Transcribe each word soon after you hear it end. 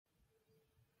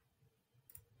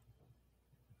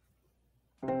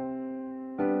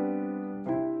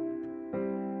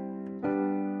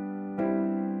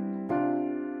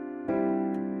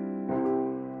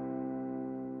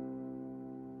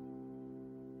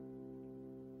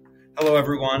Hello,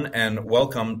 everyone, and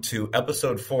welcome to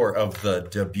episode 4 of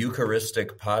the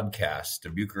Eucharistic podcast,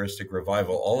 the Eucharistic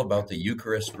Revival, all about the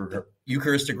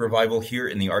Eucharistic Revival here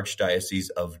in the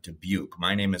Archdiocese of Dubuque.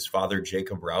 My name is Father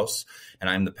Jacob Rouse, and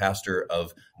I'm the pastor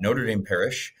of Notre Dame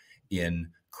Parish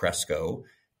in Cresco,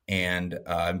 and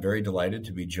I'm very delighted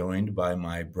to be joined by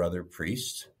my brother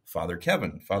priest, Father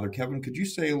Kevin. Father Kevin, could you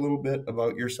say a little bit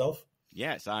about yourself?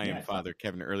 Yes, I am Father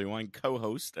Kevin Earlywine,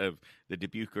 co-host of the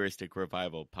Eucharistic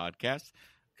Revival podcast,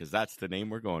 because that's the name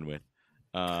we're going with.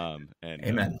 And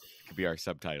Amen. It could be our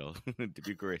subtitle,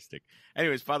 Eucharistic.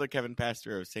 Anyways, Father Kevin,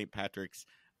 pastor of St. Patrick's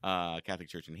Catholic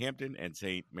Church in Hampton and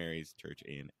St. Mary's Church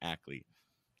in Ackley.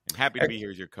 And happy to be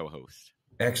here as your co-host.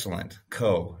 Excellent.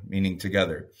 Meaning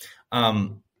together.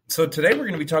 So today we're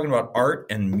going to be talking about art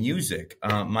and music.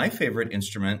 My favorite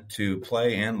instrument to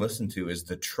play and listen to is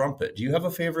the trumpet. Do you have a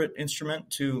favorite instrument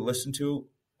to listen to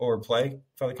or play,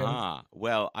 Father Kevin?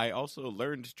 Well, I also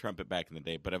learned trumpet back in the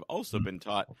day, but I've also been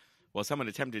taught, someone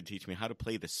attempted to teach me how to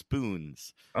play the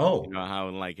spoons. Oh. You know how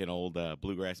like in old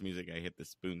bluegrass music, I hit the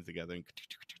spoons together. And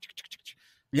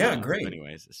yeah, great.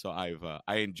 Anyways, so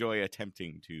I enjoy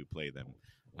attempting to play them.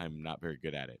 I'm not very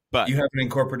good at it. But you haven't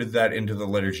incorporated that into the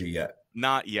liturgy yet?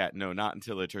 Not yet. No, not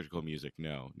until liturgical music.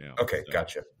 No. Okay, so,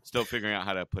 gotcha. Still figuring out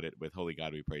how to put it with Holy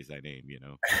God, we praise thy name, you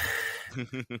know.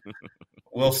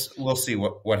 We'll see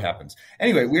what happens.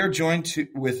 Anyway, we are joined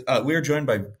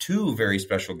by two very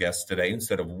special guests today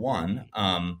instead of one.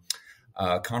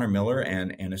 Connor Miller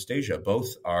and Anastasia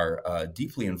both are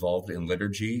deeply involved in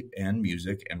liturgy and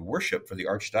music and worship for the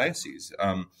Archdiocese.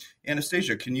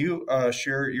 Anastasia, can you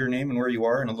share your name and where you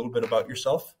are and a little bit about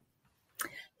yourself?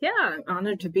 Yeah, I'm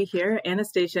honored to be here.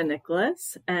 Anastasia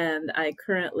Nicklaus, and I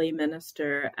currently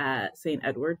minister at St.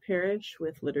 Edward Parish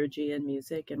with liturgy and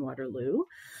music in Waterloo.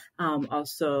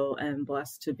 Also, am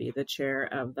blessed to be the chair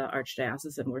of the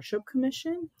Archdiocesan Worship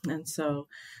Commission, and so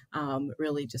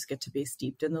really just get to be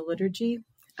steeped in the liturgy.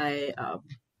 I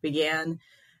began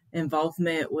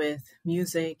involvement with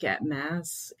music at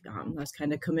Mass. I was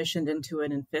kind of commissioned into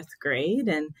it in 5th grade,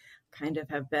 and kind of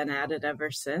have been at it ever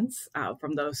since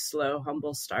from those slow,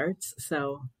 humble starts.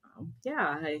 So,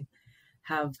 I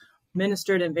have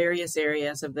ministered in various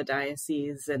areas of the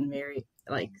diocese and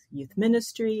youth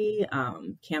ministry,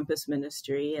 campus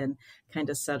ministry, and kind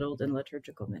of settled in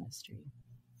liturgical ministry.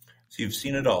 So you've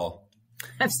seen it all.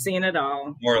 I've seen it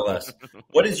all. More or less.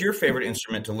 What is your favorite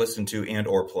instrument to listen to and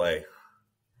or play?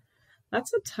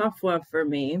 That's a tough one for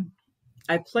me.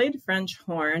 I played French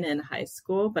horn in high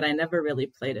school, but I never really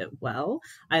played it well.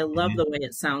 I love the way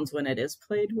it sounds when it is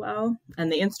played well.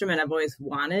 And the instrument I've always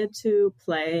wanted to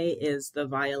play is the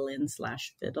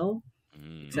violin/fiddle.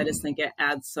 So I just think it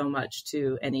adds so much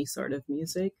to any sort of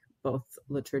music, both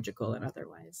liturgical and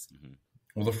otherwise.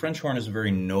 Well, the French horn is a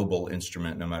very noble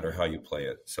instrument, no matter how you play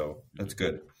it. So that's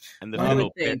good. And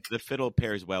the fiddle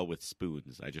pairs well with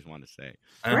spoons, I just want to say.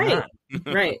 Right,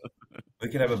 right. We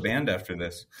could have a band after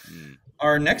this.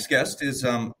 Our next guest is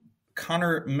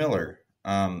Connor Miller.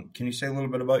 Can you say a little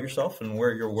bit about yourself and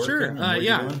where you're working?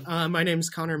 Sure. My name is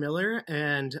Connor Miller,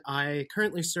 and I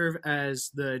currently serve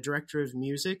as the Director of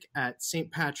Music at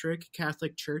St. Patrick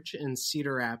Catholic Church in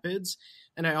Cedar Rapids.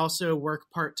 And I also work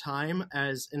part-time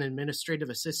as an administrative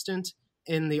assistant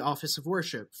in the Office of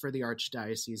Worship for the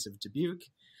Archdiocese of Dubuque.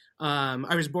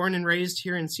 I was born and raised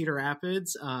here in Cedar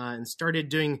Rapids and started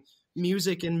doing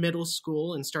music in middle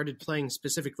school and started playing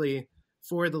specifically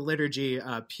for the liturgy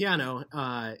piano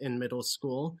in middle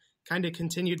school. Kind of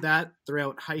continued that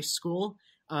throughout high school.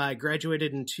 I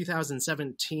graduated in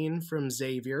 2017 from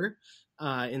Xavier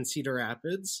in Cedar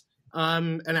Rapids.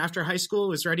 And after high school,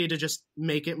 was ready to just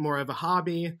make it more of a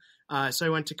hobby. So I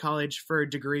went to college for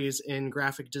degrees in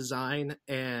graphic design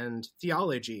and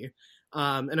theology.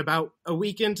 And about a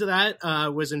week into that,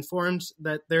 was informed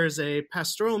that there's a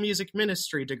pastoral music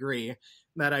ministry degree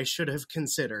that I should have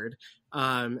considered.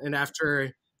 And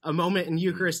after a moment in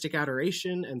Eucharistic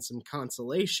adoration and some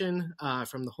consolation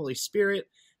from the Holy Spirit,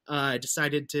 I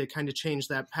decided to kind of change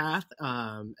that path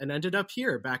and ended up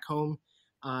here back home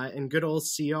in good old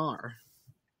CR.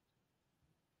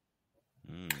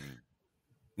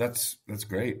 That's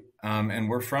great. And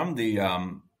we're from the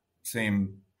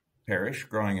same parish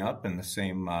growing up in the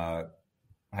same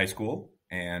high school,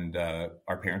 and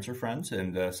our parents are friends,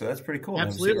 and so that's pretty cool.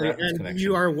 Absolutely, and connection.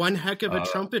 You are one heck of a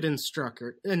trumpet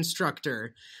instructor.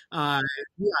 Yeah.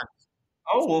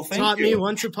 Oh, well, thank you. Taught me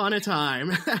once upon a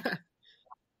time.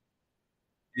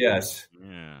 Yes.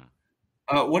 Yeah.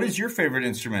 What is your favorite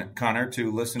instrument, Connor,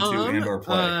 to listen to and or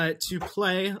play? To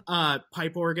play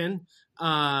pipe organ.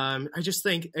 I just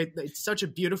think it's such a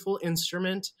beautiful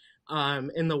instrument.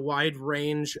 in the wide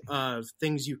range of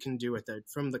things you can do with it,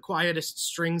 from the quietest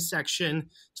string section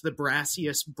to the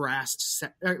brassiest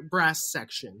brass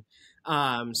section.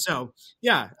 So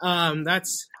yeah,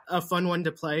 that's a fun one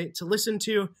to listen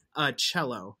to.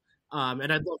 Cello,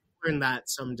 and I'd love to learn that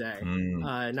someday.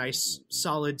 Nice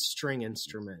solid string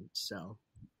instrument. So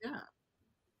yeah.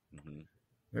 Mm-hmm.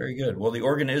 Very good. Well, the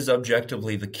organ is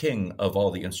objectively the king of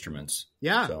all the instruments.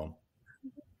 Yeah. So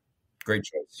great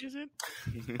choice. Is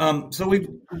it? So we've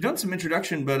done some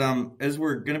introduction, but as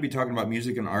we're going to be talking about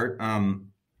music and art,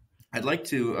 I'd like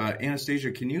to,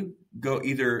 Anastasia, can you go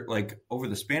either like over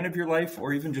the span of your life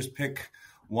or even just pick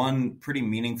one pretty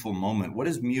meaningful moment? What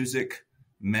has music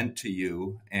meant to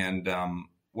you? And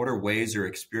what are ways or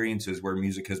experiences where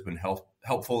music has been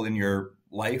helpful in your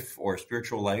life or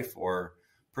spiritual life or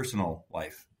personal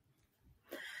life?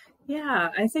 Yeah,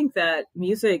 I think that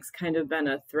music's kind of been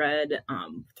a thread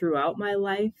throughout my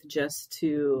life just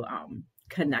to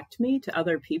connect me to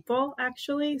other people,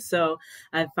 actually. So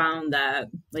I found that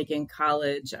like in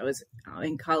college, I was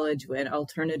in college when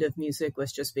alternative music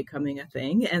was just becoming a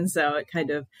thing. And so it kind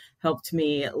of helped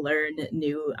me learn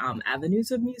new avenues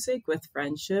of music with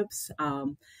friendships.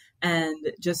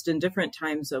 And just in different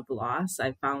times of loss,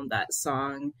 I found that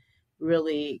song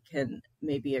really can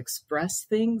maybe express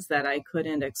things that I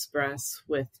couldn't express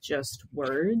with just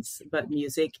words, but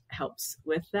music helps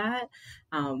with that.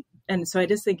 And so I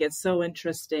just think it's so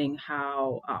interesting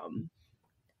how,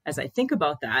 as I think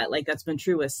about that, like that's been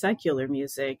true with secular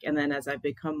music. And then as I've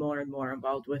become more and more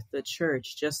involved with the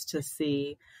church, just to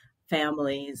see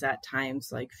families at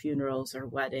times like funerals or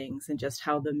weddings and just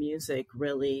how the music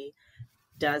really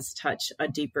does touch a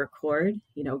deeper chord.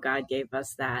 You know, God gave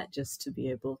us that just to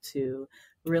be able to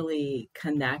really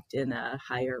connect in a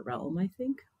higher realm, I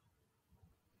think.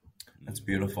 That's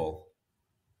beautiful.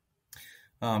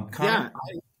 Connor?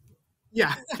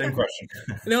 Yeah. Same question.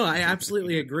 No, I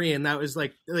absolutely agree. And that was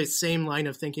like the same line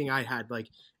of thinking I had. Like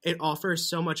it offers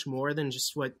so much more than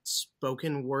just what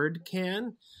spoken word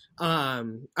can. I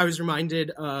was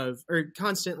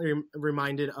constantly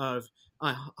reminded of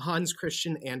Hans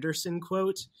Christian Andersen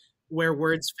quote, "Where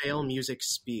words fail, music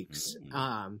speaks."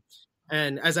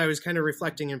 And as I was kind of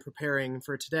reflecting and preparing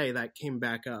for today, that came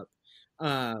back up.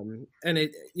 And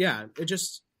it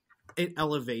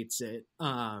elevates it.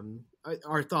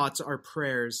 Our thoughts, our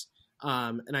prayers.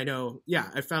 And I know,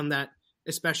 I found that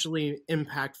especially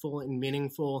impactful and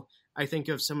meaningful. I think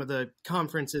of some of the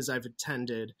conferences I've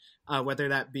attended, whether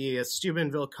that be a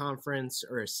Steubenville conference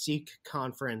or a Sikh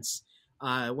conference,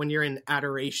 when you're in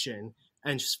adoration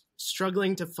and just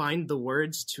struggling to find the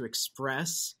words to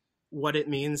express what it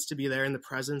means to be there in the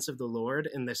presence of the Lord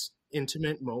in this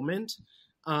intimate moment.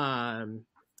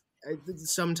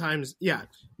 Sometimes,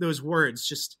 those words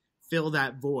just fill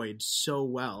that void so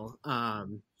well.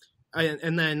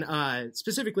 And then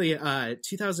specifically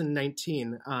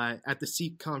 2019 at the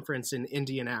Sikh conference in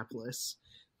Indianapolis,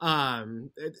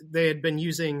 they had been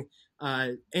using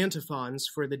antiphons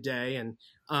for the day, and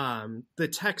the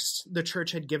text the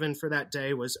church had given for that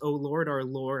day was, "O Lord, our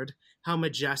Lord, how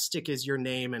majestic is your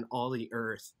name in all the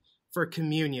earth," for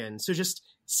communion. So just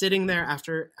sitting there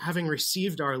after having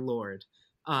received our Lord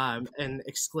and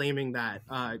exclaiming that,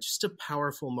 just a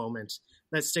powerful moment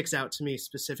that sticks out to me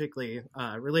specifically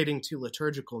relating to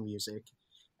liturgical music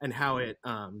and how it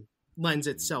lends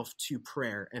itself to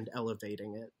prayer and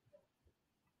elevating it.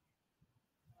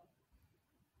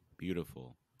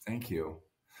 Beautiful. Thank you.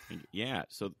 Yeah,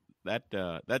 so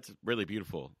that's really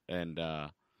beautiful. And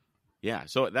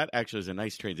so that actually is a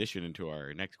nice transition into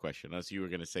our next question, unless you were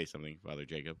going to say something, Father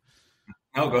Jacob.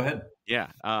 No, go ahead.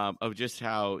 Of just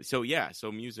how, so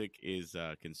music is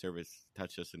can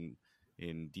touch us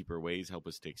in deeper ways, help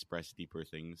us to express deeper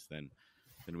things than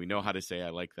we know how to say.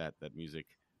 I like that music,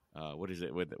 what is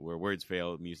it, where words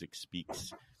fail, music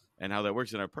speaks, and how that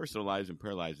works in our personal lives and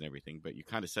prayer lives and everything. But you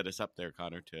kind of set us up there,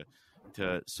 Connor,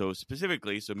 to so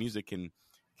specifically, so music can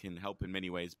help in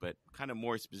many ways, but kind of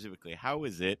more specifically, how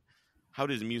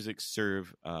does music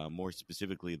serve more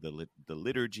specifically the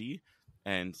liturgy?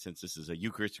 And since this is a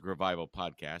Eucharistic Revival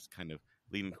podcast, kind of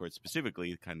leaning towards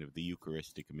specifically kind of the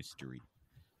Eucharistic mystery.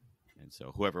 And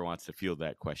so whoever wants to field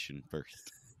that question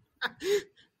first.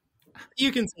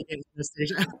 You can take it,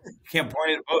 Anastasia. Can't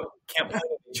point at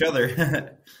each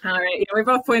other. All right. Yeah, we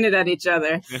both pointed at each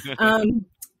other.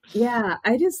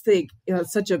 I just think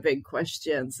it's such a big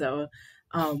question. So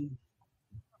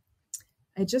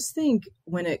I just think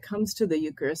when it comes to the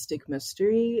Eucharistic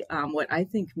mystery, what I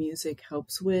think music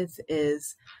helps with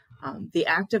is the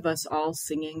act of us all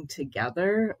singing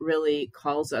together really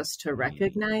calls us to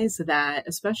recognize that,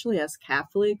 especially as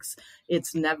Catholics,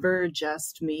 it's never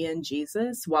just me and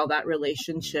Jesus. While that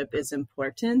relationship is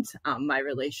important, my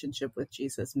relationship with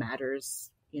Jesus matters,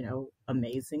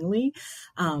 amazingly.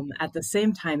 At the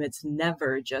same time, it's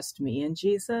never just me and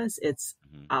Jesus. It's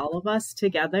all of us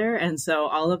together. And so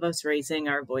all of us raising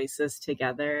our voices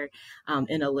together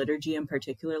in a liturgy, and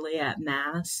particularly at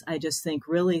Mass, I just think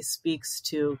really speaks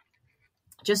to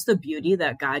just the beauty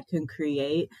that God can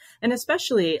create. And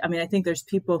especially, I think there's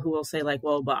people who will say like,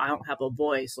 well, but I don't have a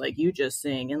voice, like you just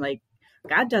sing. And like,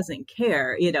 God doesn't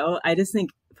care, I just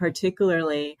think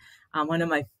particularly one of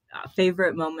my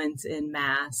favorite moments in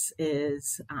Mass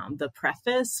is the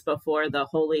preface before the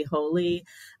Holy Holy.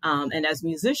 And as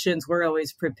musicians, we're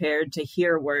always prepared to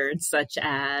hear words such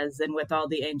as, and with all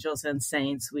the angels and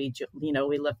saints, we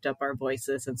lift up our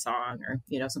voices in song, or,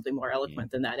 something more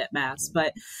eloquent than that at Mass.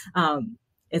 But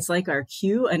it's like our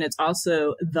cue, and it's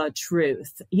also the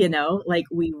truth, like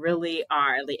we really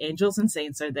are. The angels and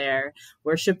saints are there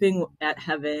worshiping at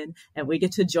heaven, and we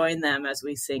get to join them as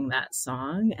we sing that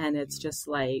song. And it's just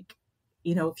like,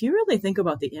 if you really think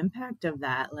about the impact of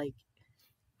that, like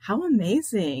how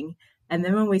amazing. And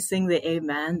then when we sing the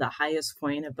Amen, the highest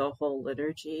point of the whole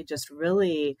liturgy, just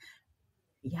really,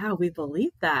 yeah, we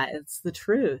believe that it's the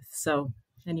truth. So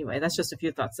anyway, that's just a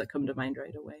few thoughts that come to mind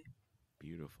right away.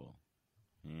 Beautiful.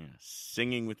 Yeah,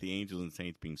 singing with the angels and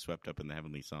saints, being swept up in the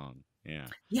heavenly song.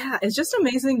 Yeah, it's just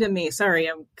amazing to me. Sorry,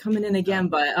 I'm coming in again,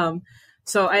 but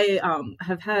so I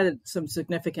have had some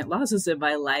significant losses in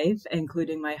my life,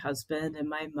 including my husband and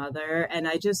my mother, and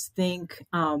I just think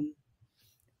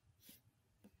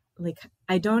like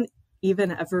I don't even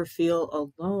ever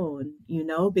feel alone,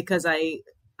 because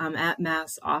I'm at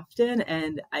Mass often,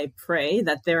 and I pray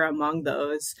that they're among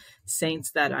those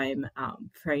saints that I'm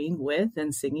praying with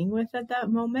and singing with at that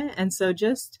moment. And so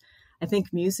I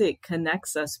think music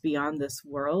connects us beyond this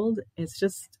world. It's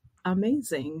just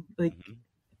amazing. Like,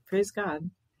 praise God.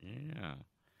 Yeah.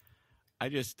 I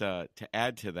just, to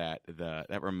add to that,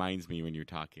 that reminds me when you're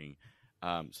talking.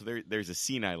 So there's a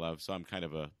scene I love. So I'm kind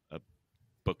of a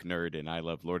book nerd, and I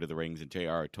love Lord of the Rings and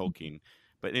J.R.R. Tolkien.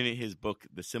 But in his book,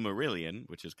 The Silmarillion,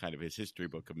 which is kind of his history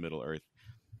book of Middle Earth,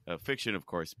 fiction, of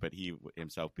course, but he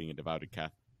himself being a devout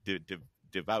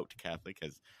Catholic,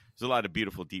 there's a lot of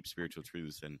beautiful, deep spiritual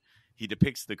truths. And he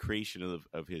depicts the creation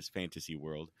of his fantasy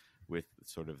world with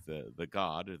sort of the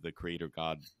God, the creator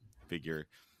God figure,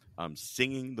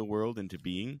 singing the world into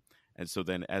being. And so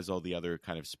then as all the other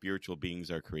kind of spiritual beings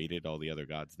are created, all the other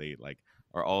gods, they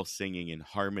are all singing in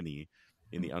harmony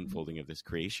in the unfolding of this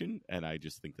creation. And I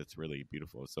just think that's really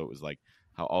beautiful. So it was like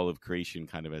how all of creation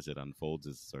kind of as it unfolds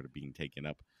is sort of being taken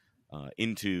up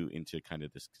into kind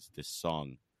of this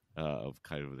song of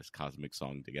kind of this cosmic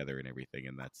song together and everything.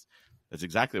 And that's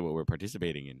exactly what we're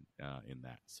participating in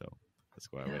that. So that's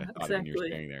what I thought when you were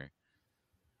sharing there.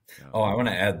 Oh, I want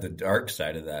to add the dark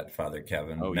side of that, Father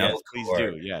Kevin. Oh, yes, please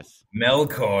do. Yes.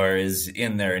 Melkor is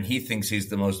in there, and he thinks he's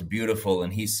the most beautiful,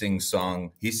 and he sings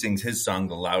his song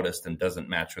the loudest and doesn't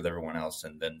match with everyone else,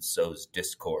 and then sows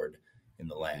discord in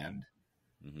the land.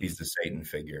 Mm-hmm. He's the Satan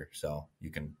figure, so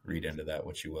you can read into that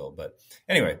what you will. But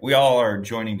anyway, we all are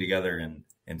joining together in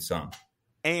song.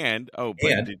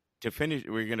 To finish,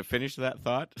 we're going to finish that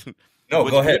thought. No,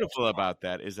 go ahead. What's beautiful about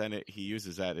that is then he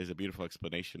uses that as a beautiful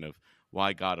explanation of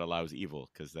why God allows evil,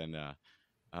 because then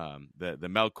the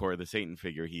Melkor, the Satan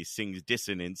figure, he sings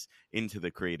dissonance into the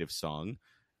creative song,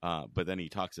 but then he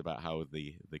talks about how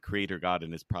the creator God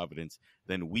in his providence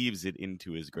then weaves it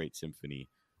into his great symphony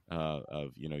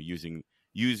of using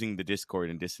the discord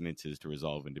and dissonances to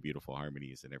resolve into beautiful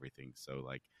harmonies and everything. So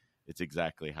like it's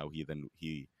exactly how he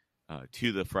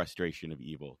to the frustration of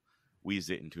evil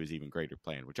weaves it into his even greater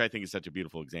plan, which I think is such a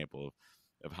beautiful example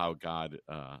of how God,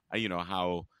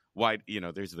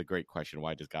 there's the great question,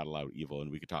 why does God allow evil?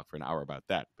 And we could talk for an hour about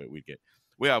that, but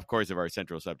of course, of our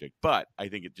central subject, but I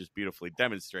think it just beautifully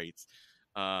demonstrates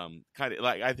I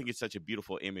think it's such a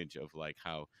beautiful image of like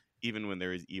how even when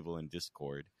there is evil and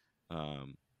discord,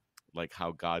 like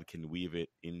how God can weave it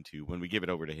into, when we give it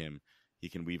over to him, he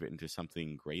can weave it into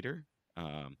something greater.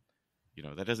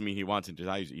 That doesn't mean he wants and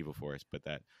desires evil for us, but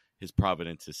that his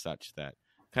providence is such that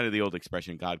kind of the old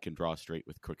expression, God can draw straight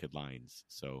with crooked lines.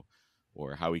 So,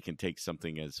 or how he can take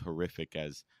something as horrific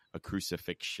as a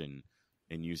crucifixion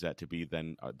and use that to be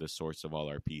then the source of all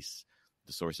our peace,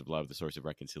 the source of love, the source of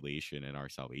reconciliation and our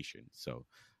salvation. So,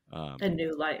 and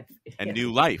new life. And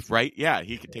new life, right? Yeah.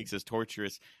 He takes this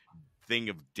torturous thing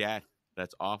of death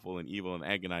that's awful and evil and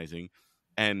agonizing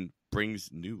and brings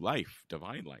new life,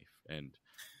 divine life. And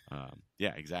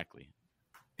exactly.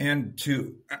 And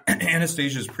to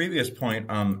Anastasia's previous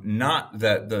point, not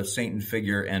that the Satan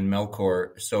figure and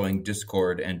Melchior sowing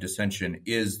discord and dissension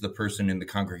is the person in the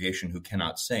congregation who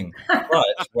cannot sing.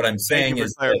 But what I'm saying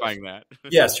is clarifying that.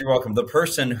 Yes, you're welcome. The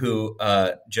person who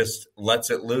just lets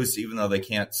it loose, even though they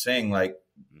can't sing, like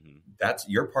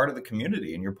you're part of the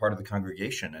community and you're part of the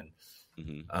congregation.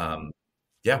 And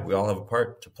yeah, we all have a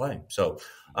part to play. So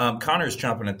Connor's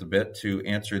chomping at the bit to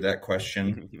answer that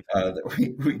question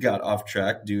that we got off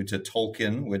track due to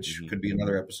Tolkien, which could be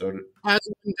another episode. As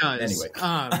one does.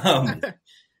 Anyway.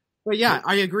 But yeah,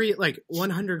 I agree, like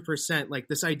 100%, like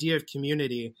this idea of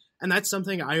community. And that's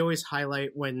something I always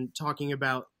highlight when talking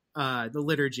about the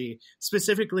liturgy,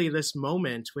 specifically this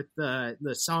moment with the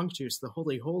Sanctus, the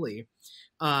Holy Holy,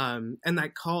 and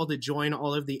that call to join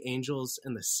all of the angels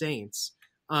and the saints.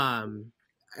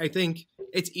 I think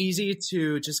it's easy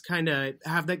to just kind of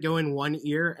have that go in one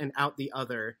ear and out the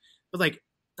other. But like,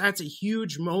 that's a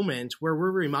huge moment where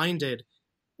we're reminded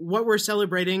what we're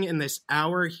celebrating in this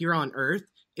hour here on earth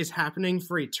is happening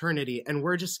for eternity. And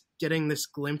we're just getting this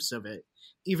glimpse of it,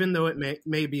 even though it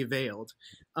may be veiled.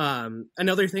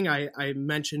 Another thing I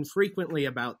mention frequently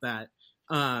about that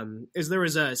is there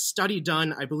was a study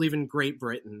done, I believe, in Great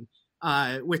Britain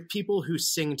with people who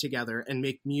sing together and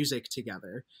make music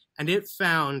together. And it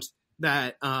found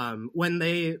that when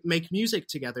they make music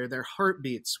together, their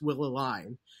heartbeats will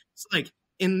align. It's like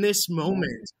in this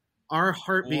moment, our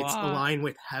heartbeats align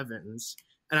with heaven's.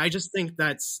 And I just think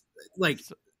that's like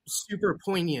super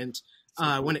poignant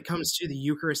when it comes to the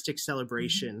Eucharistic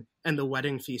celebration and the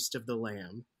wedding feast of the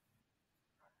Lamb.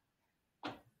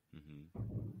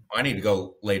 I need to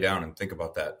go lay down and think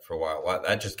about that for a while. Wow,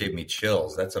 that just gave me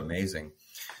chills. That's amazing.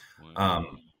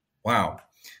 Wow.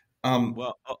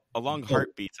 Well, along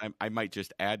heartbeats, I might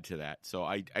just add to that. So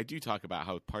I do talk about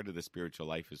how part of the spiritual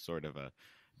life is sort of a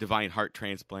divine heart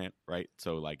transplant, right?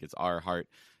 So like it's our heart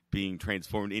being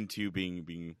transformed into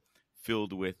being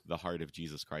filled with the heart of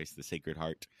Jesus Christ, the Sacred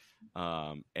Heart,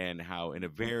 and how in a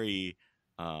very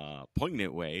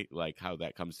poignant way, like how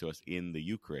that comes to us in the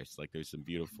Eucharist. Like there's some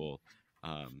beautiful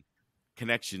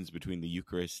connections between the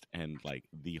Eucharist and like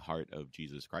the heart of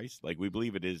Jesus Christ. Like we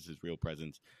believe it is his real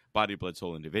presence, body, blood,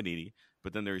 soul, and divinity.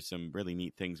 But then there's some really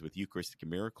neat things with Eucharistic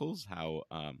miracles, how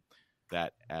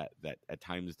that at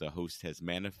times the host has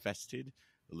manifested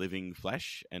living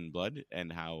flesh and blood,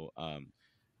 and how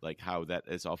how that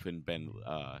has often been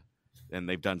and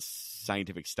they've done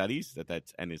scientific studies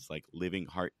and it's like living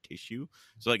heart tissue.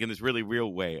 So like in this really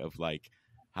real way of like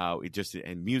how it just,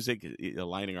 and music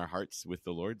aligning our hearts with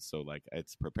the Lord. So like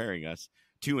it's preparing us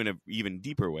to, in an even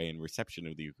deeper way, in reception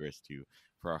of the Eucharist,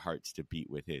 for our hearts to beat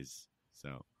with his.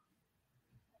 So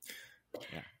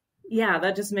yeah,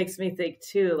 that just makes me think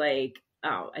too, like,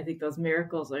 I think those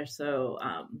miracles are so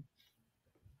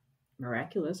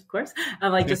miraculous, of course,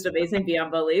 like just amazing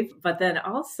beyond belief, but then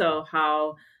also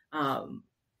how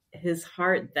his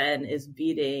heart then is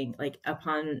beating, like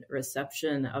upon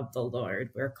reception of the Lord,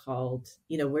 we're called,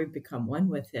 we've become one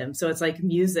with him. So it's like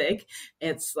music,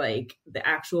 it's like the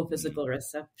actual physical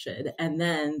reception. And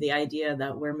then the idea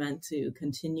that we're meant to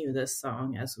continue this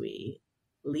song as we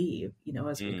leave,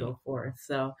 as we go forth.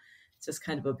 So it's just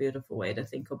kind of a beautiful way to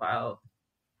think about.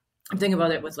 I'm thinking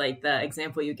about it with like the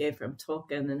example you gave from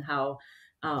Tolkien and how,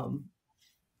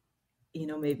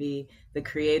 maybe the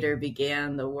creator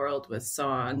began the world with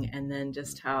song, and then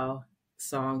just how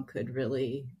song could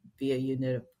really be a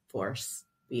unit force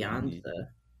beyond the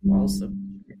walls of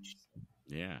the church.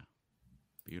 Yeah.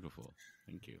 Beautiful.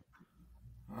 Thank you.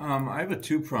 I have a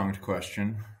two-pronged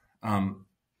question.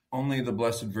 Only the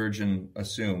Blessed Virgin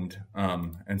assumed.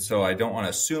 And so I don't want to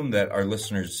assume that our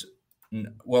listeners,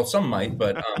 well, some might,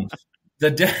 but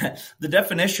the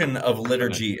definition of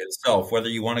liturgy itself, whether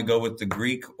you want to go with the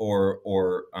Greek or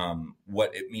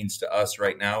what it means to us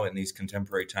right now in these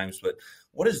contemporary times, but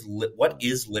what is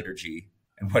liturgy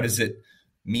and what does it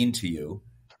mean to you?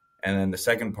 And then the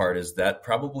second part is that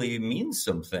probably means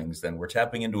some things. Then we're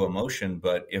tapping into emotion,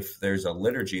 but if there's a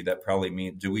liturgy, that probably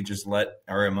means, do we just let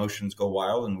our emotions go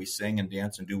wild and we sing and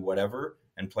dance and do whatever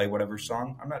and play whatever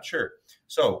song? I'm not sure.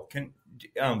 So can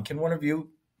one of you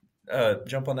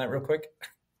jump on that real quick?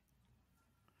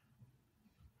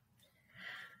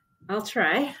 I'll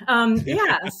try.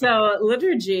 So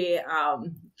liturgy,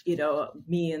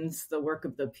 means the work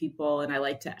of the people. And I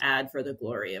like to add for the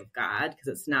glory of God, because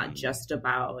it's not just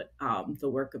about the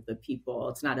work of the people.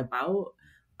 It's not about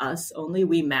us only.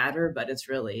 We matter, but it's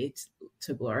really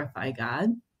to glorify God.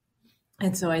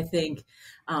 And so I think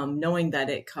knowing that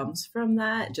it comes from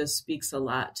that just speaks a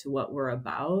lot to what we're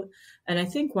about. And I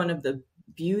think one of the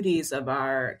beauties of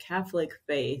our Catholic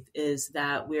faith is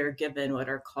that we're given what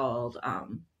are called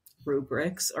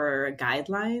rubrics or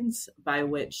guidelines by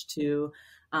which to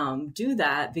do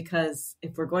that, because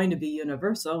if we're going to be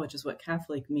universal, which is what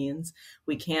Catholic means,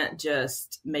 we can't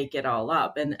just make it all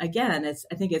up. And again,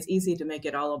 I think it's easy to make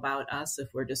it all about us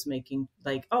if we're just making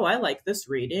like, oh, I like this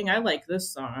reading, I like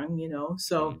this song,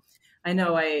 So I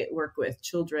know I work with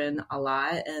children a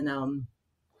lot, and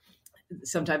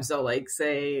sometimes they'll like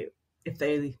say if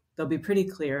they'll be pretty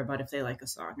clear about if they like a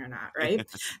song or not, right?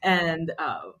 And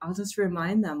I'll just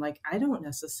remind them, like, I don't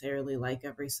necessarily like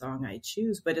every song I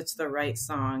choose, but it's the right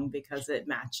song because it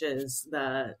matches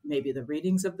maybe the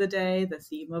readings of the day, the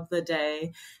theme of the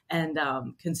day, and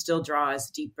can still draw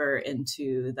us deeper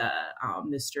into the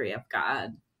mystery of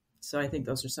God. So I think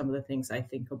those are some of the things I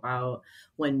think about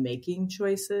when making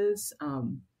choices.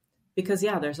 Because,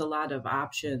 there's a lot of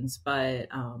options, but,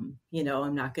 I'm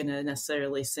not going to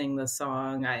necessarily sing the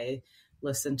song I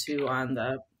listen to on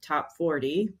the top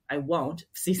 40. I won't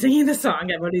be singing the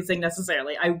song. I won't be singing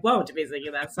necessarily. I won't be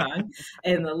singing that song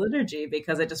in the liturgy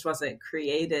because it just wasn't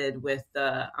created with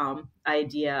the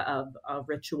idea of a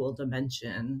ritual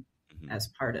dimension as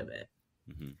part of it.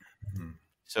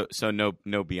 So no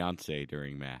Beyonce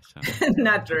during Mass, huh?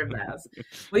 Not during Mass.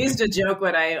 We used to joke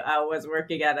when I was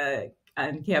working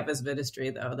on campus ministry,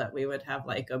 though, that we would have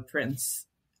like a Prince.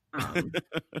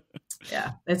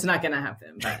 It's not going to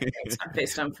happen, but it's not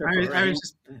based on Purple Rain.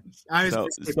 I was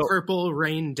just Purple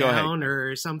Rain Down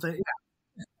or something.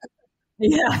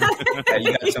 Yeah.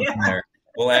 You got something there.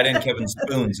 We'll add in Kevin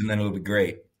Spoons and then it'll be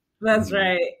great. That's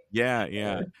right.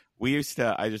 Yeah. We used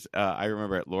to, I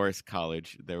remember at Loris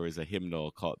College, there was a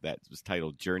hymnal that was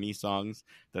titled Journey Songs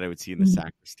that I would see in the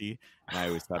sacristy. And I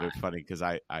always thought it was funny because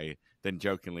I then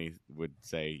jokingly would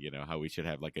say, how we should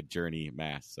have like a Journey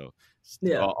Mass. So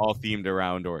all themed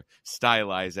around or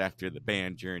stylized after the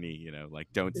band Journey, like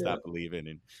Don't Stop Believing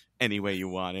in any way you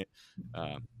want it.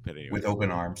 But anyway. With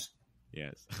open arms.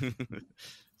 Yes.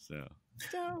 So.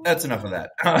 That's enough of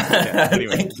that.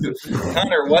 Anyway. Thank you,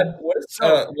 Connor. What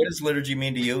does liturgy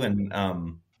mean to you? And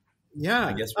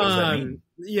I guess what does that mean?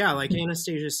 Like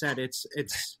Anastasia said, it's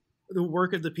the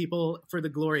work of the people for the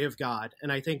glory of God,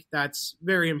 and I think that's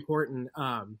very important.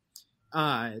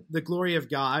 The glory of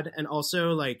God, and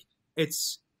also like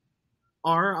it's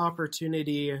our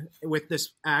opportunity with this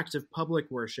act of public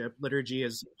worship. Liturgy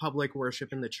is public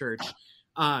worship in the church.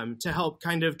 To help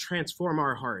kind of transform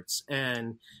our hearts,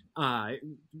 and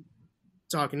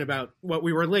talking about what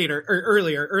we were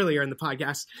earlier in the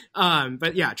podcast.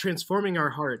 But transforming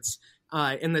our hearts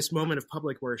in this moment of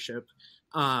public worship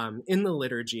in the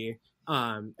liturgy.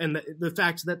 And the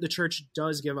fact that the church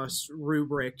does give us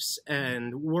rubrics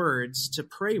and words to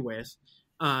pray with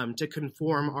to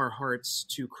conform our hearts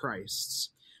to Christ's.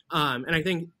 And I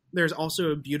think there's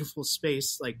also a beautiful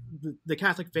space, like the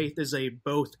Catholic faith is a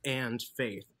both and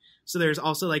faith. So there's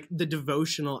also like the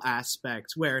devotional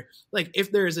aspect where like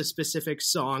if there is a specific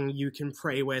song you can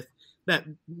pray with that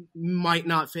might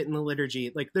not fit in the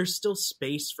liturgy, like there's still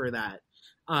space for that.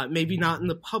 Maybe not in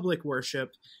the public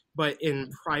worship, but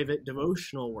in private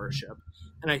devotional worship.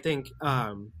 And I think,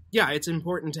 it's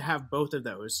important to have both of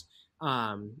those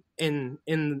in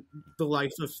the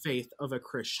life of faith of a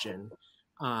Christian.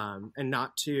 And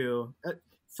not to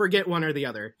forget one or the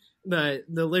other. The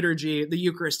liturgy, the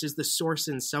Eucharist is the source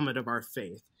and summit of our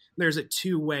faith. There's a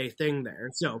two-way thing there.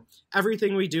 So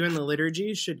everything we do in the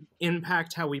liturgy should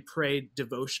impact how we pray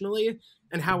devotionally,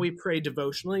 and how we pray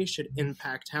devotionally should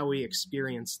impact how we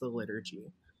experience the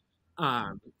liturgy.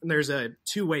 And there's a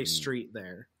two-way street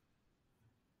there.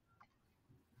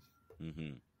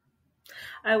 Mm-hmm.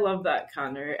 I love that,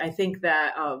 Connor. I think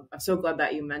that I'm so glad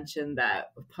that you mentioned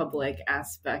that public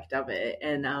aspect of it,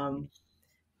 and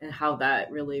how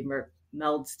that really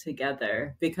melds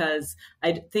together, because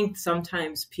I think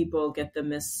sometimes people get the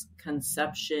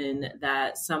misconception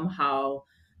that somehow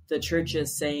the church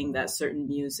is saying that certain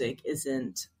music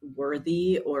isn't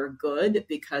worthy or good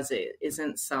because it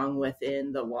isn't sung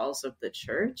within the walls of the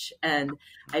church. And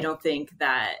I don't think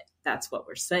that that's what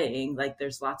we're saying. Like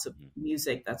there's lots of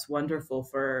music that's wonderful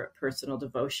for personal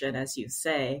devotion, as you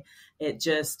say. It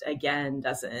just, again,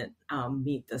 doesn't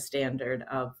meet the standard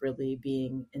of really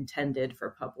being intended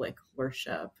for public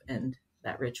worship and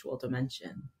that ritual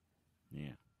dimension.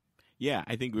 Yeah,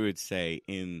 I think we would say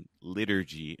in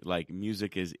liturgy, like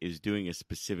music is doing a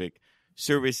specific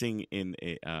servicing in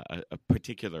a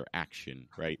particular action,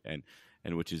 right?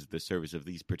 And which is the service of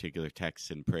these particular texts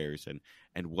and prayers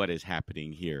and what is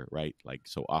happening here, right? Like,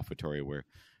 so offertory, we're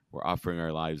offering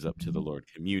our lives up to the Lord.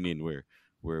 Communion,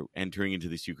 we're entering into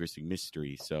this Eucharistic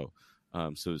mystery. So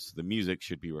the music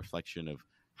should be a reflection of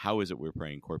how is it we're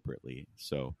praying corporately.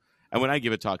 So And when I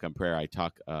give a talk on prayer, I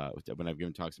talk when I've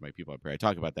given talks to my people on prayer, I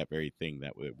talk about that very thing,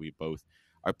 that we both,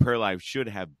 our prayer lives should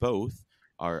have both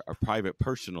our private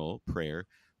personal prayer,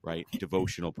 right,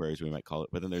 devotional prayers we might call it,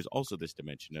 but then there's also this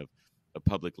dimension of a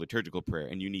public liturgical prayer,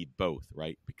 and you need both,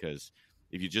 right? Because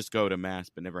if you just go to mass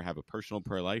but never have a personal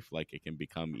prayer life, like, it can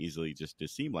become easily just to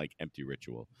seem like empty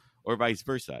ritual, or vice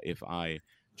versa. If I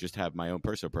just have my own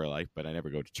personal prayer life but I never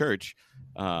go to church,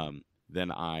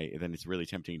 then it's really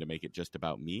tempting to make it just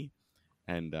about me.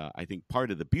 And I think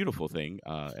part of the beautiful thing,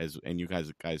 and you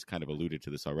guys kind of alluded to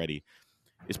this already,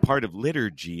 is part of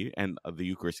liturgy and of the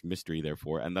Eucharistic mystery,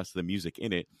 therefore, and thus the music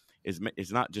in it is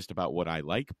not just about what I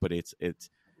like, but it's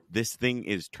this thing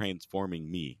is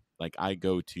transforming me. Like, I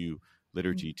go to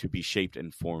liturgy to be shaped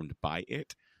and formed by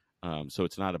it. So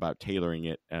it's not about tailoring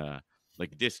it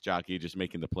like a disc jockey, just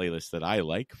making the playlist that I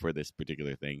like for this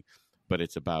particular thing, but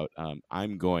it's about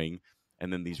I'm going,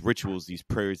 and then these rituals, these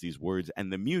prayers, these words,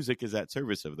 and the music is at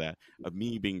service of that, of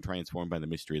me being transformed by the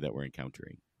mystery that we're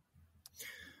encountering.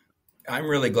 I'm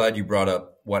really glad you brought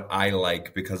up what I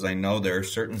like, because I know there are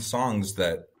certain songs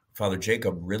that Father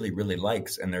Jacob really, really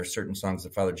likes, and there are certain songs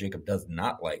that Father Jacob does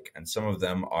not like. And some of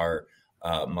them are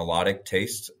melodic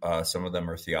tastes, some of them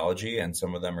are theology, and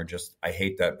some of them are just, I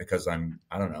hate that because I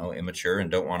don't know, immature and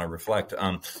don't want to reflect.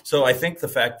 So I think the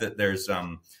fact that there's,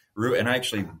 and I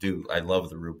actually do, I love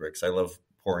the rubrics. I love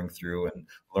pouring through and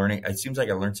learning. It seems like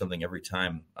I learn something every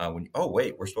time.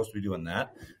 Wait, we're supposed to be doing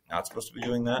that, not supposed to be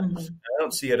doing that. Mm-hmm. I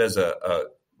don't see it as a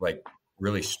like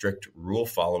really strict rule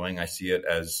following. I see it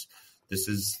as, this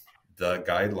is the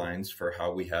guidelines for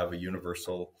how we have a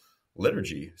universal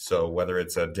liturgy. So whether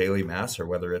it's a daily mass or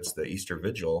whether it's the Easter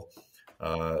Vigil,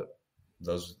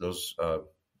 those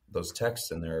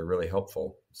texts in there are really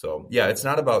helpful. So yeah, this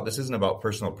isn't about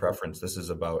personal preference. This is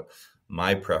about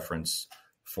my preference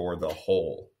for the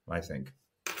whole, I think.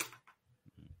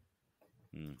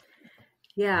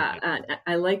 Yeah,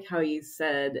 I like how you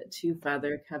said to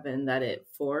Father Kevin that it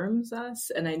forms us.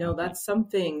 And I know that's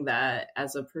something that,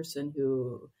 as a person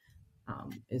who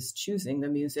is choosing the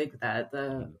music that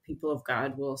the people of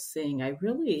God will sing, I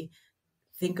really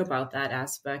think about that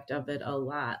aspect of it a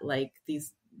lot. Like,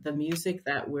 the music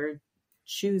that we're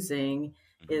choosing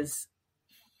is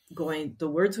the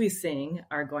words we sing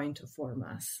are going to form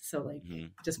us. So like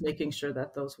just making sure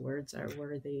that those words are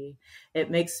worthy. It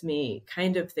makes me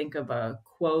kind of think of a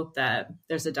quote that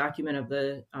there's a document of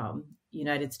the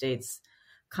United States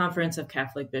Conference of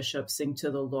Catholic Bishops, Sing to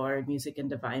the Lord, Music and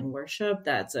Divine Worship.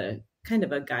 That's a kind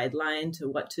of a guideline to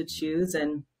what to choose.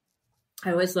 And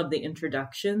I always love the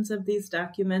introductions of these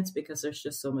documents because there's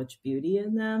just so much beauty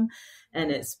in them.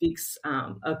 And it speaks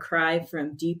a cry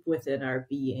from deep within our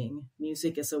being.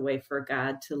 Music is a way for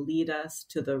God to lead us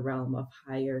to the realm of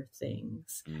higher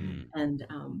things. And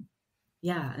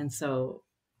and so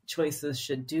choices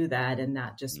should do that and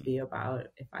not just be about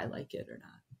if I like it or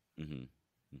not.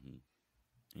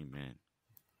 Amen.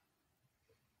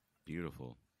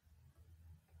 Beautiful.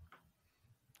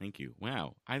 Thank you.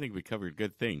 Wow. I think we covered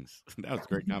good things. That was a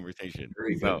great conversation.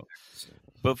 So,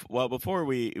 before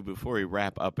we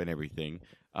wrap up and everything,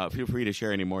 feel free to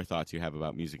share any more thoughts you have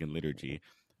about music and liturgy,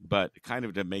 but kind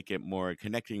of to make it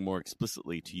connecting more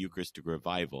explicitly to Eucharistic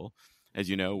revival. As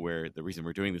you know, the reason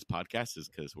we're doing this podcast is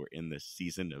because we're in this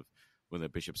season of when the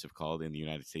bishops have called in the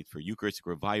United States for Eucharistic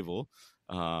revival.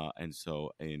 And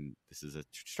this is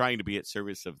trying to be at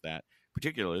service of that,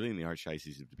 particularly in the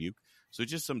Archdiocese of Dubuque. So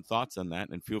just some thoughts on that,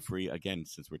 and feel free, again,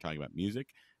 since we're talking about music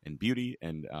and beauty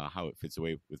and how it fits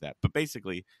away with that. But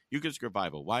basically, Eucharistic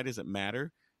revival, why does it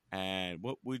matter? And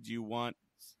what would you want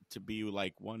to be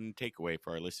like one takeaway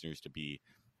for our listeners to be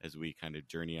as we kind of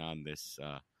journey on this,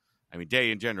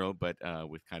 day in general, but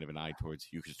with kind of an eye towards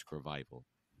Eucharistic revival?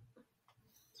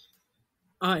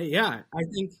 I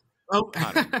think,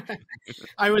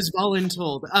 I was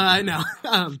voluntold. No,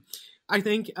 I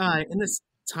think in this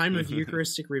time of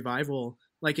Eucharistic revival,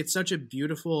 like, it's such a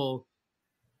beautiful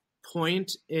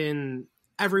point in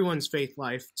everyone's faith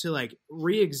life to like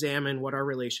re-examine what our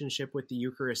relationship with the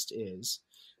Eucharist is.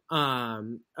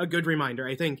 A good reminder.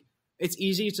 I think it's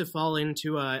easy to fall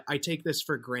into I take this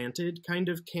for granted kind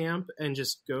of camp and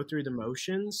just go through the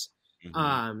motions.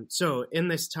 So in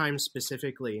this time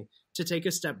specifically, to take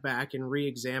a step back and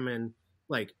re-examine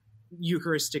like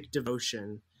Eucharistic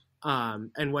devotion,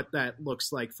 and what that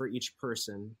looks like for each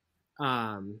person.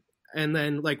 And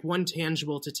then like one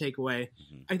tangible to take away,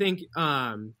 I think,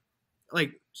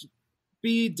 like,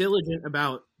 be diligent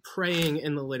about praying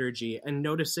in the liturgy and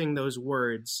noticing those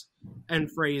words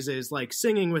and phrases like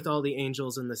singing with all the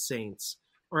angels and the saints,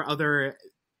 or other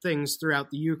things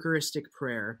throughout the Eucharistic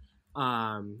prayer,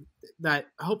 that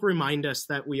help remind us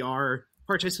that we are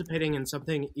participating in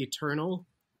something eternal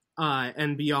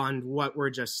and beyond what we're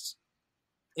just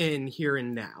in here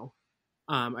and now.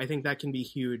 I think that can be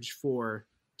huge for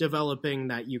developing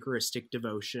that Eucharistic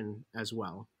devotion as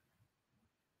well.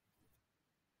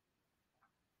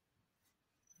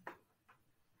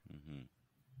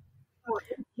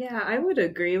 Yeah, I would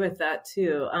agree with that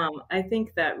too. I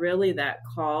think that really that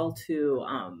call to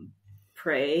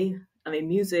pray, I mean,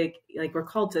 music, like we're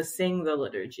called to sing the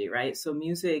liturgy, right? So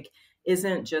music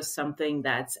isn't just something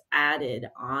that's added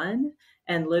on,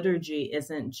 and liturgy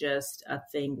isn't just a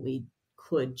thing we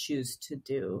could choose to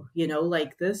do.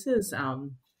 Like this is,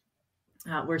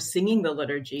 we're singing the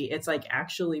liturgy. It's like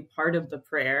actually part of the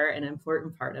prayer, an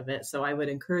important part of it. So I would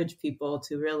encourage people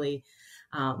to really,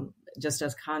 just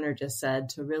as Connor just said,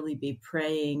 to really be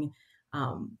praying,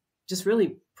 just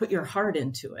really put your heart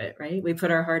into it, right? We put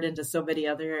our heart into so many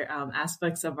other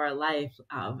aspects of our life.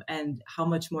 And how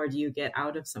much more do you get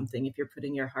out of something if you're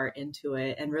putting your heart into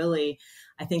it? And really,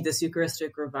 I think this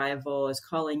Eucharistic revival is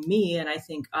calling me, and I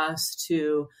think us,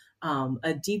 to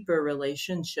a deeper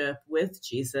relationship with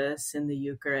Jesus in the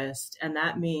Eucharist. And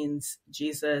that means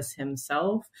Jesus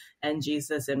himself and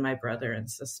Jesus in my brother and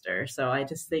sister. So I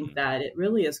just think that it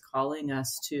really is calling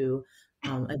us to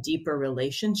a deeper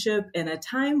relationship in a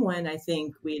time when I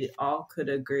think we all could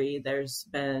agree there's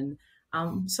been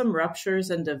some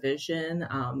ruptures and division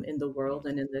in the world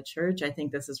and in the church. I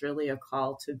think this is really a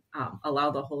call to allow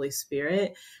the Holy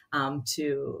Spirit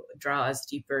to draw us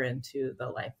deeper into the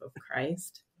life of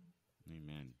Christ.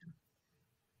 Amen.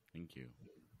 Thank you.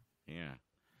 Yeah.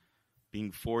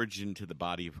 Being forged into the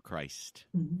body of Christ.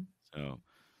 Mm-hmm. So,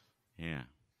 yeah.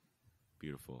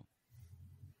 Beautiful.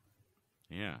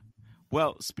 Yeah.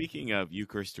 Well, speaking of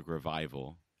Eucharistic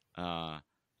revival, I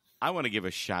want to give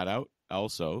a shout out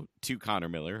also to Connor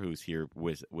Miller, who's here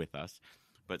with us.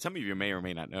 But some of you may or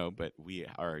may not know, but we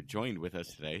are joined with us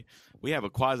today. We have a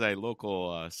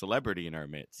quasi-local celebrity in our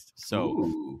midst.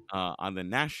 So on the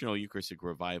National Eucharistic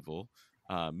Revival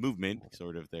movement,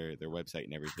 sort of their website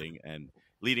and everything, and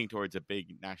leading towards a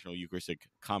big National Eucharistic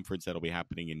Conference that'll be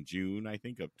happening in June, I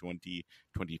think, of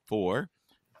 2024.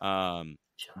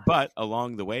 But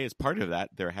along the way, as part of that,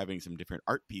 they're having some different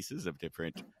art pieces of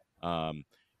different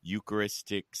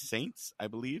Eucharistic saints, I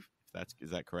believe.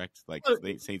 Is that correct? Like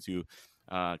saints who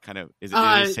kind of is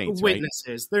it saints, witnesses.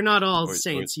 Right? They're not all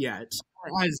saints yet.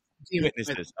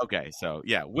 Witnesses. Okay, so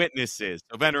yeah, witnesses.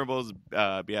 So venerables,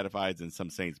 beatifieds, and some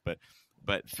saints, but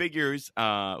figures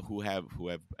who have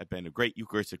been a great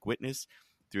Eucharistic witness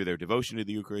through their devotion to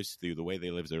the Eucharist, through the way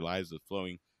they live their lives of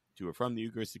flowing to or from the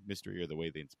Eucharistic mystery, or the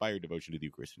way they inspire devotion to the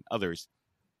Eucharist and others,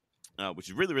 which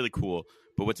is really, really cool.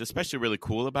 But what's especially really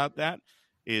cool about that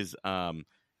is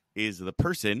the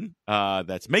person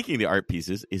that's making the art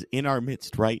pieces is in our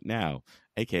midst right now.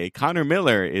 AKA Connor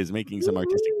Miller is making some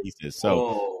artistic pieces.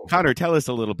 So, Connor, tell us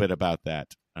a little bit about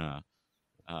that,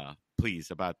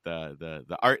 please, about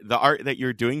the art that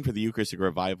you're doing for the Eucharistic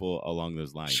revival along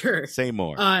those lines. Sure. Say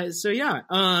more.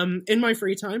 In my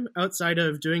free time, outside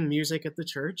of doing music at the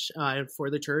church, for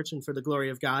the church and for the glory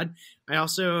of God, I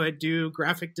also do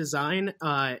graphic design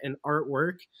and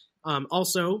artwork,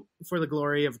 also for the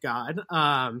glory of God.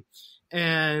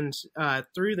 And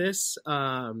through this,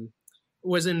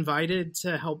 was invited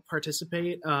to help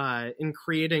participate in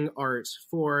creating art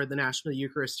for the National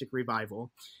Eucharistic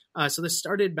Revival. So this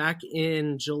started back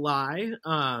in July.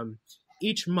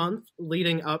 Each month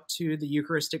leading up to the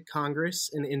Eucharistic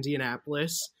Congress in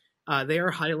Indianapolis, they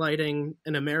are highlighting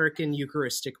an American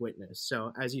Eucharistic witness.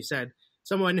 So as you said,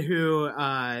 someone who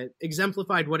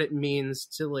exemplified what it means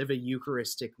to live a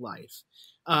Eucharistic life.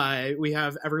 We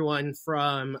have everyone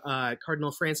from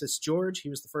Cardinal Francis George. He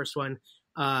was the first one.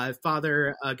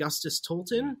 Father Augustus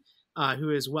Tolton,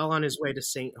 who is well on his way to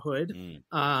sainthood.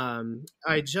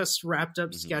 I just wrapped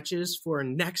up sketches for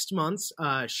next month's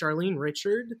Charlene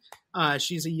Richard.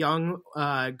 She's a young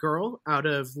girl out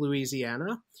of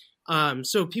Louisiana.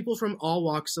 So people from all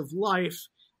walks of life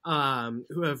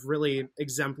who have really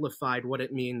exemplified what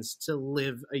it means to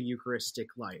live a Eucharistic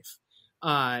life.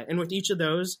 And with each of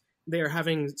those, they are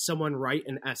having someone write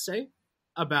an essay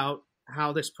about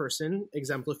how this person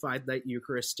exemplified that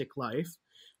Eucharistic life.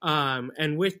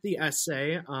 And with the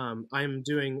essay, I'm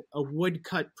doing a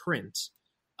woodcut print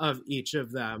of each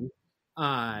of them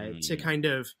to kind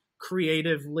of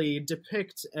creatively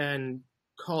depict and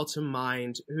call to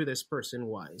mind who this person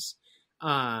was.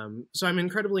 So I'm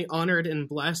incredibly honored and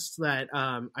blessed that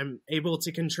I'm able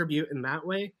to contribute in that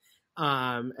way.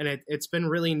 And it's been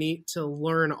really neat to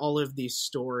learn all of these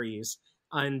stories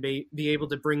and be able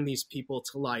to bring these people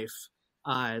to life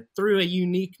through a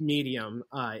unique medium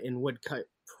in woodcut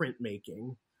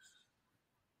printmaking.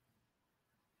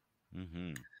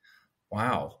 Mm-hmm.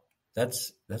 Wow,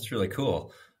 that's really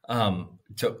cool.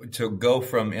 To go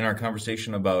from in our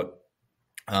conversation about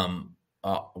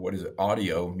what is it,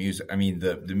 audio music? I mean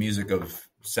the music of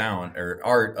sound or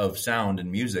art of sound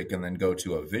and music, and then go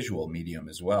to a visual medium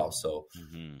as well. So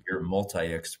you're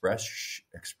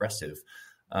expressive.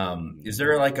 Is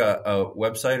there like a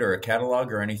website or a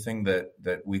catalog or anything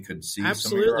that we could see?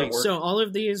 Absolutely. Some of your artwork? So all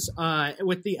of these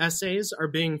with the essays are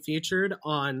being featured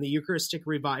on the Eucharistic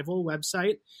Revival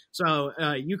website. So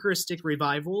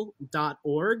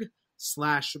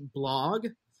eucharisticrevival.org/blog.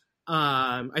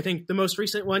 I think the most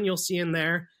recent one you'll see in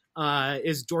there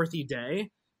is Dorothy Day.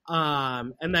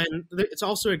 And then it's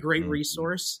also a great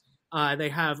resource. They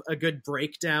have a good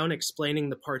breakdown explaining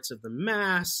the parts of the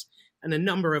Mass and a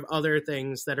number of other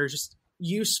things that are just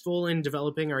useful in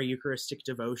developing our Eucharistic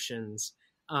devotions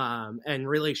and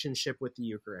relationship with the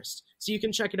Eucharist. So you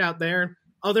can check it out there.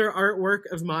 Other artwork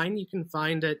of mine you can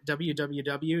find at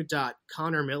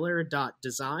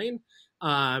www.connormiller.design.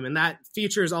 And that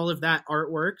features all of that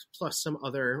artwork, plus some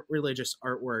other religious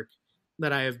artwork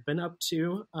that I have been up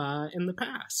to in the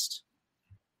past.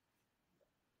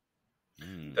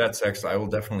 That's excellent. I will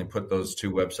definitely put those two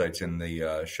websites in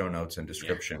the show notes and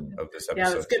description of this episode.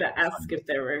 Yeah, I was going to ask if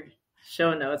there were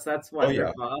show notes. That's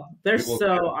wonderful. Oh, yeah. They're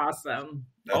so awesome.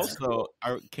 That's also,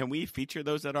 can we feature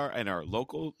those in our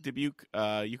local Dubuque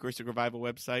Eucharistic Revival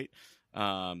website? The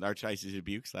Archdiocese of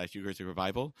Dubuque / Eucharistic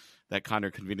Revival that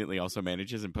Connor conveniently also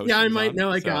manages and posts. Yeah, I might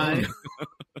know a guy.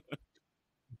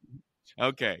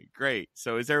 Okay, great.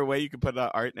 So is there a way you can put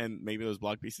art and maybe those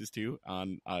blog pieces too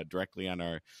on directly on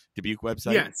our Dubuque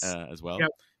website as well? Yep.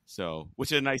 So,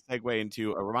 which is a nice segue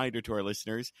into a reminder to our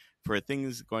listeners for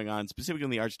things going on specifically in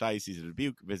the Archdiocese of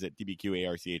Dubuque. Visit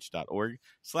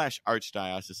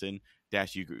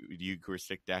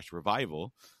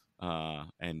dbqarch.org/archdiocesan-eucharistic-revival.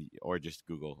 Or just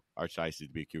Google Archdiocese of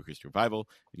Dubuque Eucharistic Revival,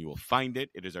 and you will find it.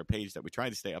 It is our page that we try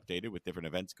to stay updated with different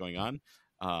events going on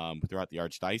throughout the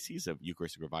Archdiocese of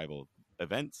Eucharistic Revival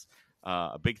events.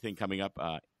 A big thing coming up,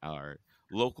 our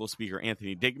local speaker,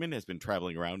 Anthony Digman, has been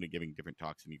traveling around and giving different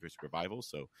talks in Eucharistic Revival,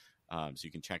 so you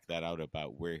can check that out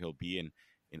about where he'll be in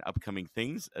upcoming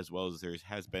things, as well as there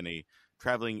has been a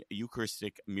traveling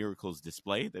Eucharistic miracles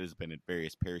display that has been in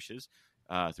various parishes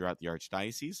throughout the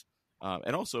Archdiocese.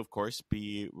 And also, of course,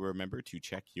 remember to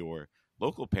check your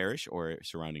local parish or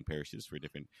surrounding parishes for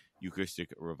different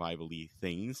Eucharistic revival-y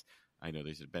things. I know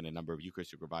there's been a number of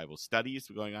Eucharistic revival studies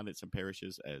going on at some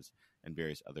parishes and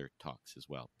various other talks as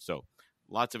well. So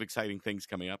lots of exciting things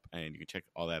coming up, and you can check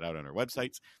all that out on our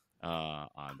websites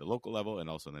on the local level and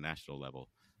also on the national level.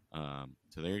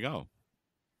 So there you go.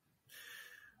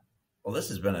 Well, this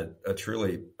has been a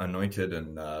truly anointed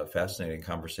and fascinating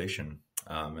conversation.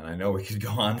 And I know we could go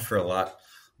on for a lot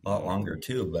longer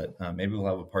too, but maybe we'll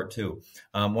have a part two.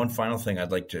 One final thing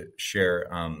I'd like to share.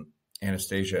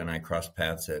 Anastasia and I crossed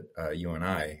paths at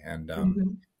UNI, and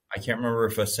I can't remember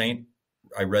if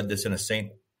I read this in a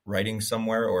saint writing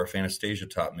somewhere, or if Anastasia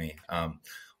taught me,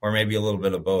 or maybe a little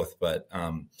bit of both. But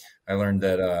I learned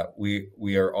that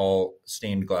we are all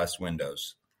stained glass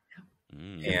windows.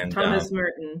 And Thomas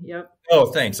Merton, yep.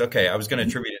 Oh, thanks. Okay, I was going to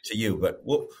attribute it to you, but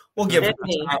we'll give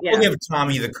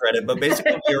Tommy the credit. But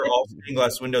basically, we are all stained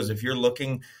glass windows. If you're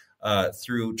looking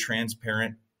through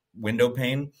transparent window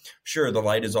pane, sure, the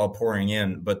light is all pouring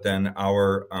in, but then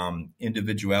our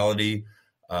individuality,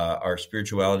 our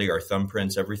spirituality, our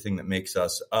thumbprints, everything that makes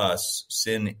us,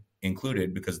 sin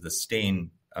included, because of the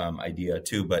stain idea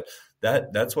too. But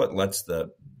that's what lets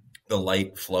the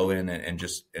light flow in and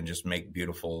just make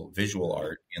beautiful visual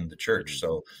art in the church.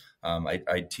 So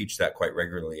I teach that quite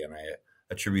regularly, and I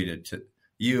attribute it to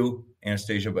you,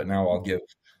 Anastasia, but now I'll give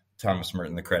Thomas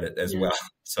Merton the credit as well.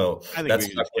 So I think that's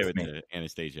we can give it to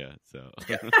Anastasia. So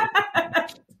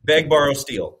beg, borrow,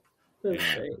 steal.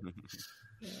 That's great.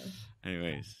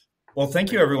 Anyways, well,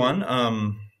 thank you, everyone.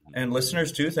 And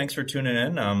listeners too, thanks for tuning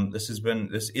in. This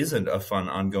isn't a fun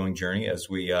ongoing journey as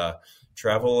we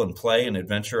travel and play and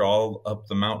adventure all up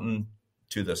the mountain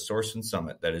to the source and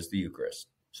summit that is the Eucharist.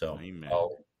 So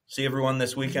I'll see everyone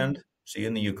this weekend. See you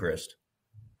in the Eucharist.